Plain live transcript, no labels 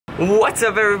What's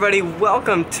up, everybody?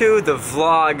 Welcome to the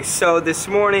vlog. So this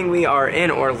morning we are in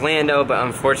Orlando, but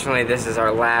unfortunately this is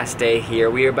our last day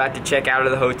here. We are about to check out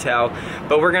of the hotel,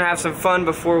 but we're gonna have some fun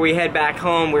before we head back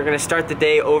home. We're gonna start the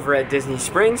day over at Disney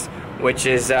Springs, which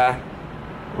is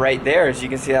right there. As you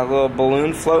can see that little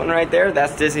balloon floating right there,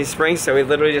 that's Disney Springs. So we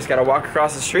literally just gotta walk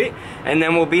across the street and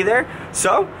then we'll be there.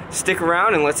 So stick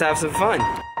around and let's have some fun.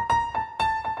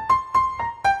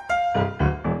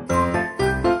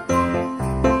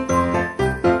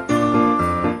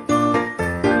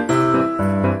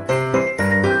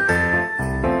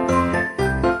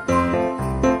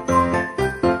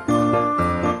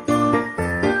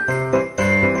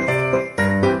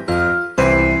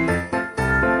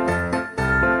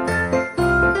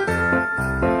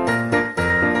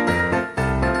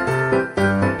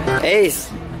 Ace,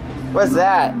 what's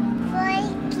that?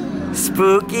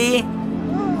 Spooky. Spooky?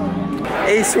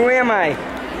 Ace, who am I?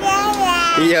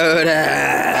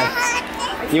 Yoda.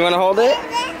 You want to hold it?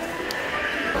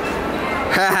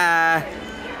 Haha.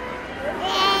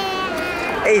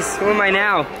 Ace, who am I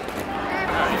now?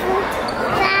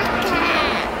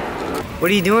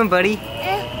 What are you doing, buddy?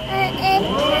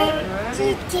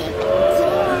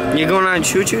 You going on a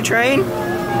choo-choo train?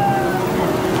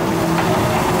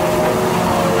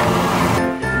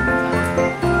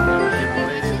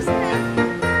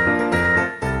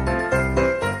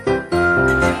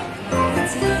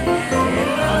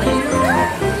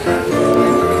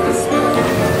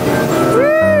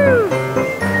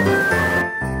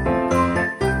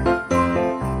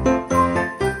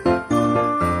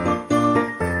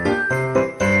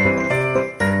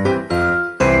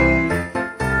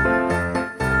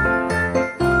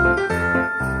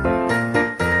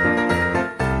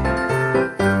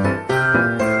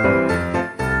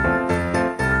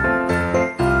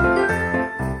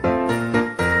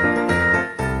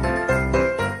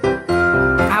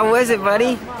 How was it,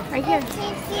 buddy? Right here.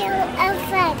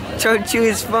 Choo-choo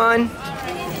is fun.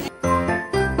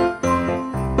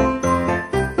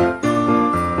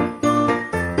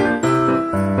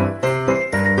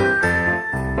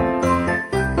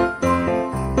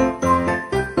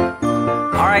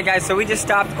 Alright guys, so we just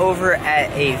stopped over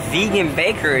at a vegan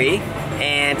bakery,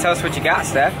 and tell us what you got,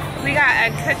 Steph. We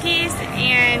got cookies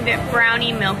and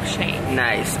brownie milkshake.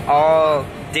 Nice. All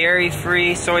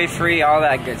dairy-free, soy-free, all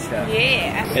that good stuff.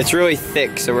 Yeah. It's really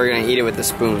thick, so we're gonna eat it with a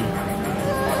spoon.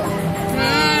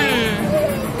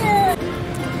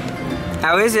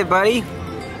 How is it, buddy?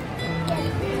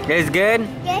 It's good?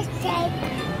 Yes,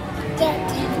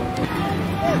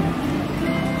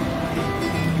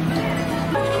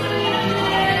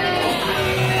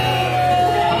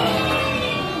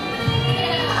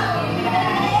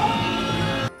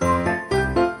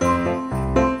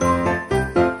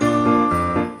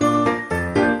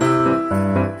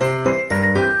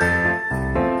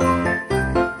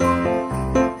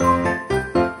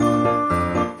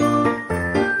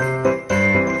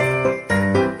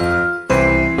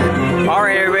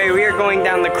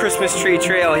 down the Christmas tree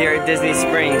trail here at Disney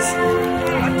Springs.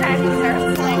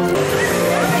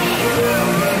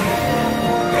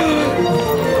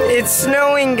 It's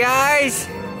snowing, guys!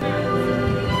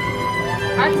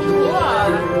 That's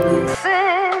cool.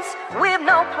 Since we've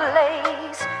no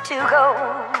place to go,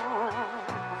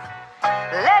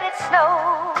 let it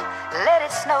snow, let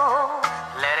it snow,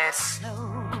 let it snow.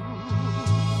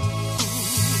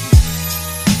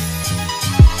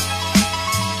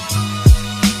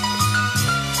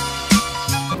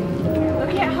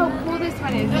 How cool this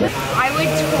one is. I would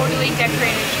totally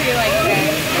decorate a tree like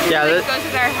this. Yeah, this goes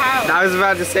with our house. I was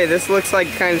about to say, this looks like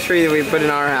the kind of tree that we put in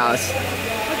our house. Look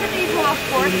at these little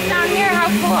forks down here. How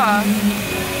cool.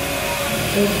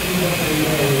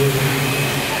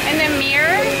 And the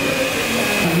mirror.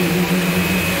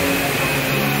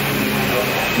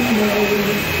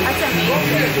 That's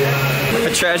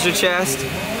amazing. A treasure chest.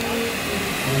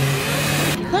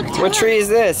 Look, what tree is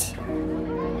this?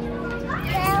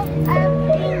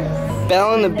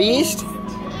 Belle and the Beast?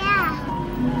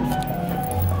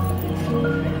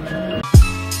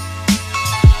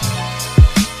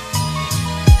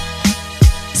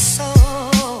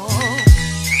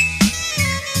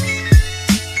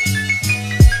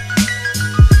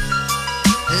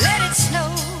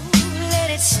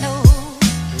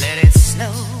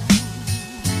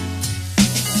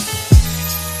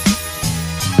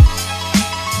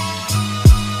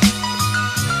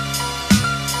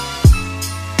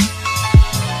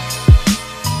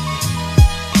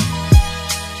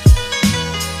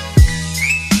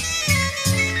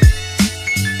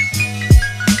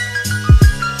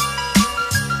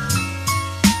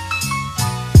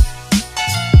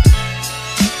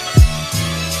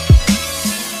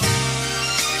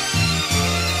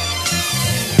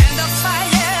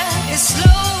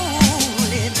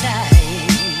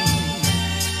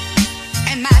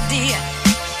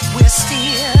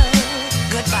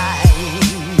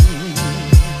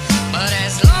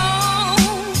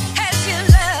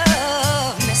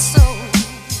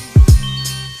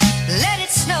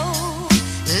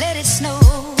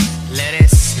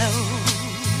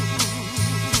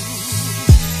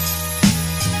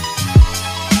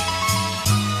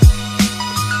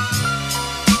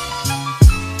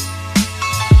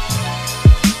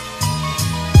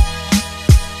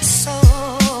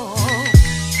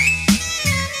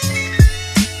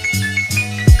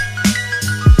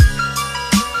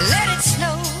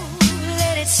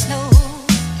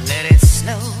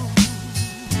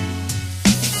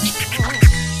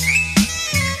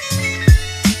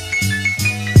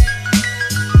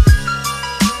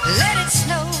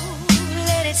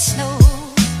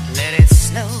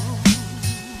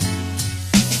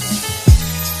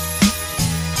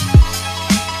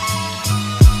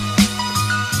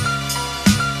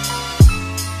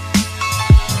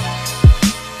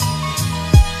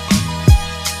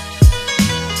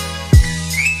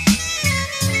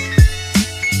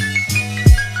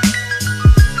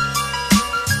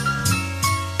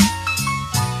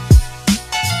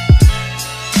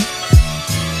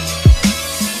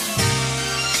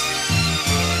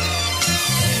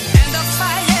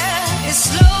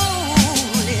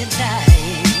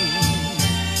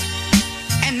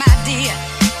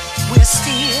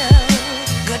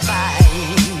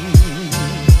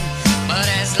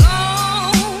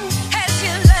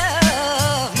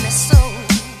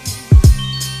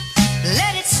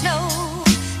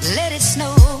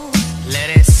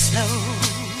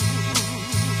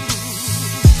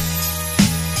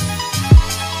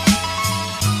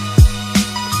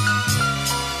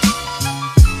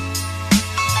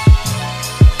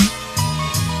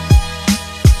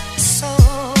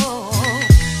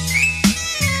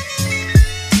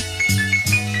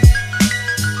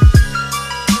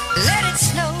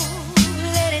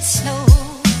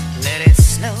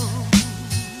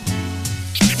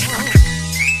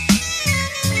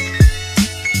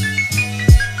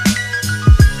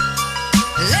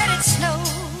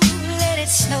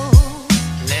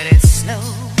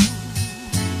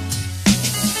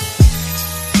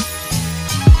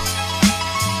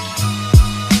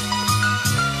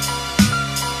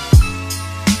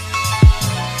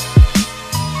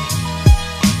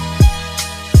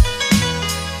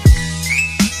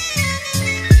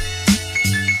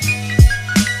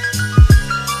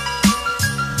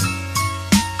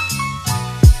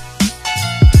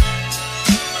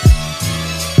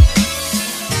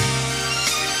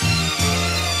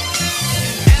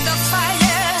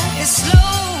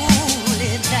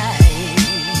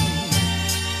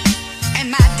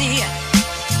 my dear,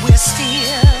 we're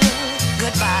still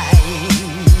goodbye.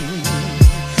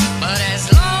 But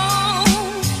as long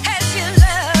as you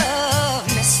love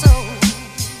me so,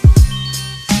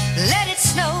 let it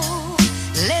snow,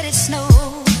 let it snow,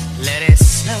 let it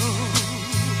snow.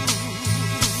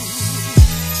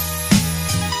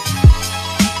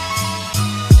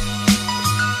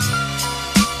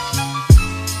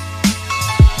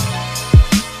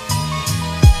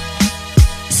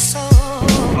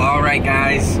 Alright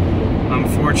guys,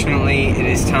 unfortunately it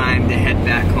is time to head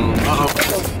back home.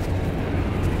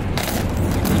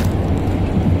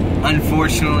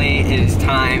 Unfortunately it is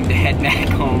time to head back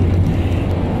home.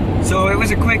 So it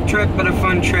was a quick trip but a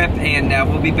fun trip, and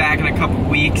we'll be back in a couple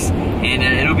weeks, and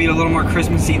it'll be a little more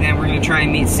Christmassy then. We're going to try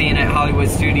and meet Santa at Hollywood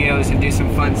Studios and do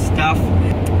some fun stuff.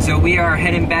 So we are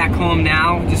heading back home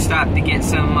now. Just stopped to get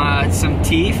some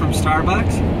tea from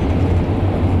Starbucks.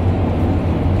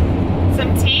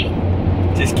 Some tea?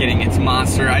 Just kidding, it's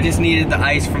Monster. I just needed the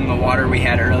ice from the water we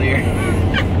had earlier.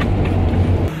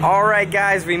 Alright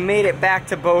guys, we made it back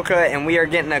to Boca, and we are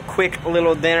getting a quick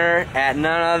little dinner at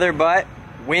none other but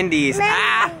Wendy's.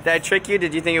 Ah! Did I trick you?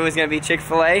 Did you think it was going to be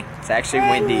Chick-fil-A? It's actually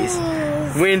Wendy's.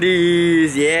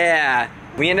 Wendy's, yeah.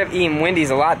 We end up eating Wendy's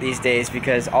a lot these days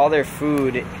because all their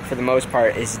food, for the most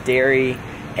part, is dairy,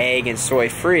 egg, and soy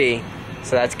free.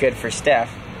 So that's good for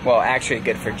Steph. Well, actually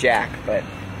good for Jack, but...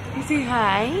 Say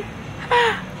hi.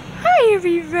 Hi,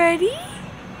 everybody.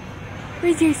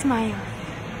 Where's your smile?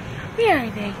 Where are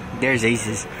they? There's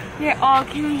Aces. They're all.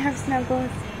 Can we have snuggles?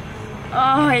 Oh,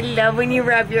 I love when you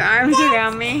wrap your arms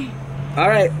around me. All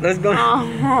right, let's go. Oh,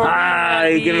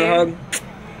 you give him a hug.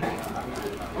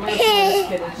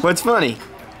 What's funny?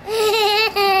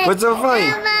 What's so funny?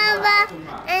 Mama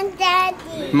and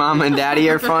Daddy. Mama and Daddy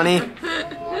are funny.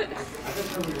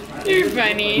 You're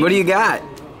funny. What do you got?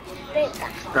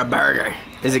 A burger.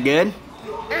 Is it good?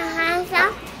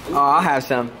 Oh, I'll have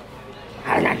some.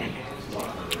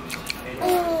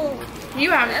 You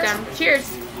have some.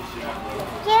 Cheers.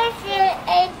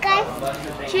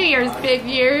 Cheers, big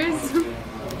ears.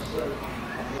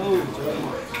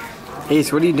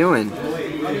 Ace, what are you doing?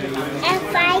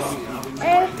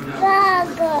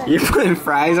 You're putting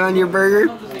fries on your burger?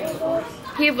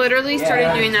 He literally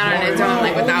started doing that on his own,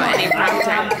 like without any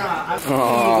prompting.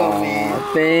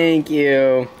 Oh, thank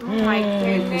you. Oh my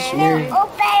goodness.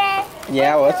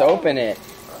 Yeah, let's open it.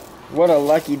 What a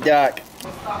lucky duck.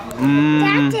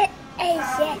 Mmm.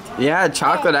 Yeah,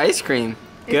 chocolate ice cream.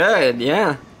 Good,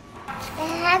 yeah.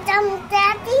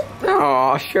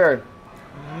 Oh, sure.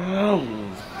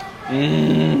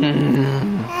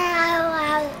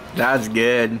 That's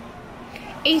good.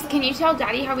 Ace, can you tell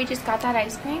Daddy how we just got that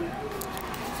ice cream?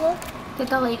 Did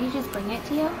the lady just bring it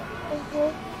to you?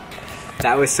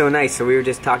 That was so nice. So we were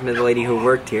just talking to the lady who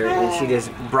worked here, and she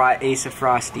just brought Ace a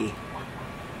Frosty.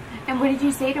 And what did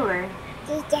you say to her?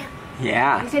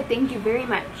 Yeah. You said thank you very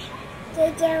much.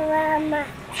 Very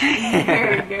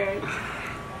good.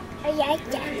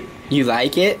 You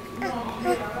like it?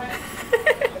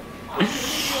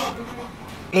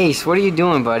 Ace, what are you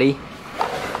doing, buddy?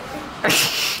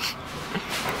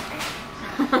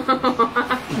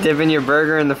 Dipping your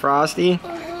burger in the Frosty?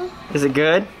 Is it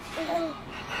good?